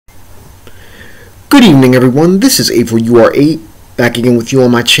Good evening, everyone. This is A4UR8 back again with you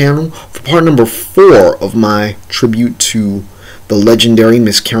on my channel for part number 4 of my tribute to the legendary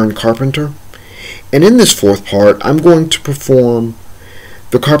Miss Karen Carpenter. And in this fourth part, I'm going to perform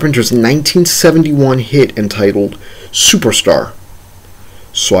the Carpenter's 1971 hit entitled Superstar.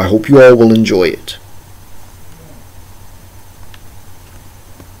 So I hope you all will enjoy it.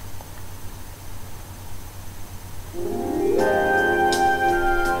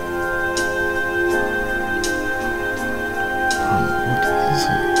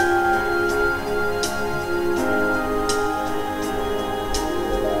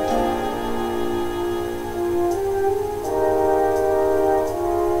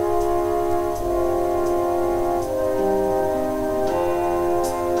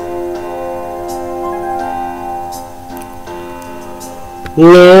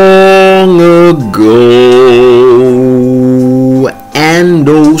 Long ago, and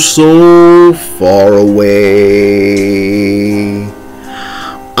oh so far away,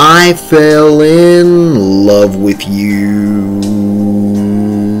 I fell in love with you.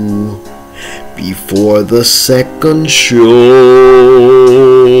 Before the second show,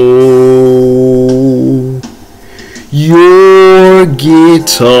 your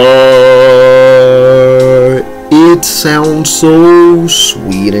guitar, it sounds so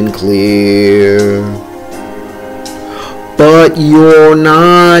sweet and clear, but you're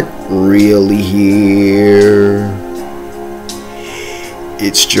not really here.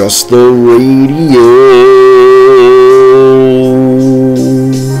 It's just the radio.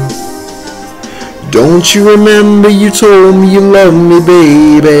 Don't you remember you told me you loved me,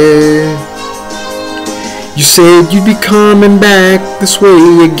 baby? You said you'd be coming back this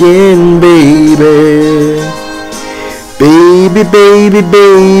way again, baby. Baby, baby,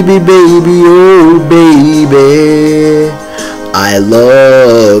 baby, baby, oh baby, I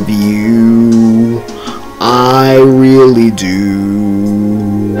love you, I really do.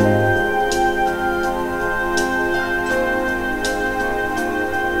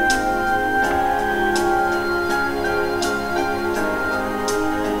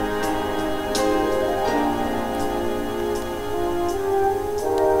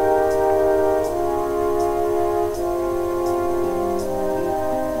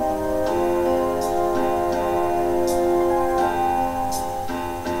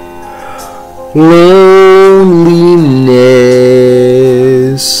 Loneliness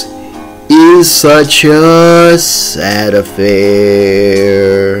is such a sad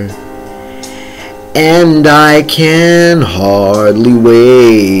affair, and I can hardly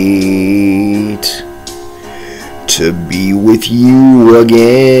wait to be with you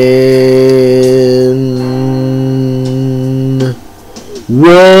again.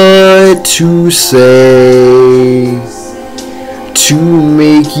 What to say to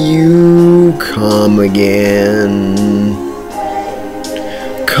make you come again,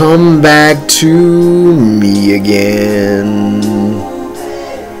 come back to me again,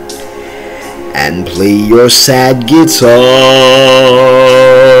 and play your sad guitar.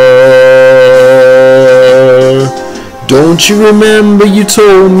 Don't you remember you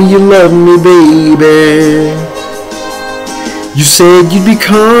told me you loved me, baby? You said you'd be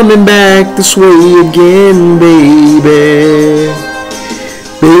coming back this way again, baby.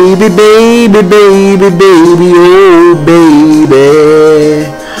 Baby, baby, baby, baby, oh baby,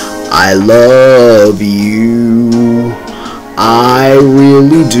 I love you, I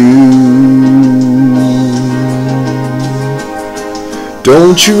really do.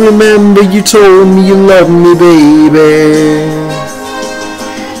 Don't you remember you told me you loved me, baby?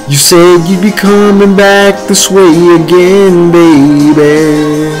 You said you'd be coming back this way again,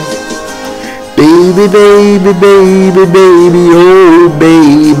 baby. Baby, baby, baby, baby, oh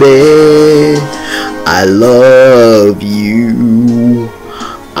baby, I love you,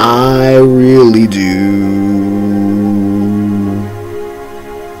 I really do.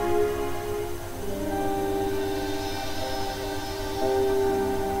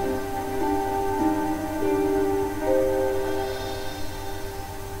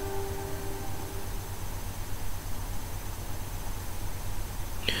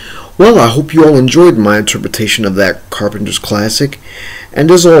 Well, I hope you all enjoyed my interpretation of that Carpenter's classic,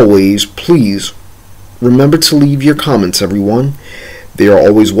 and as always, please remember to leave your comments, everyone. They are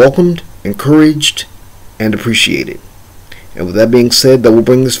always welcomed, encouraged, and appreciated. And with that being said, that will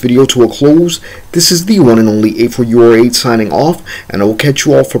bring this video to a close. This is the one and only A4UR8 signing off, and I will catch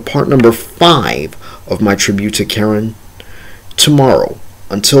you all for part number 5 of my tribute to Karen tomorrow.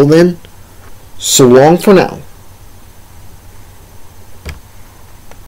 Until then, so long for now.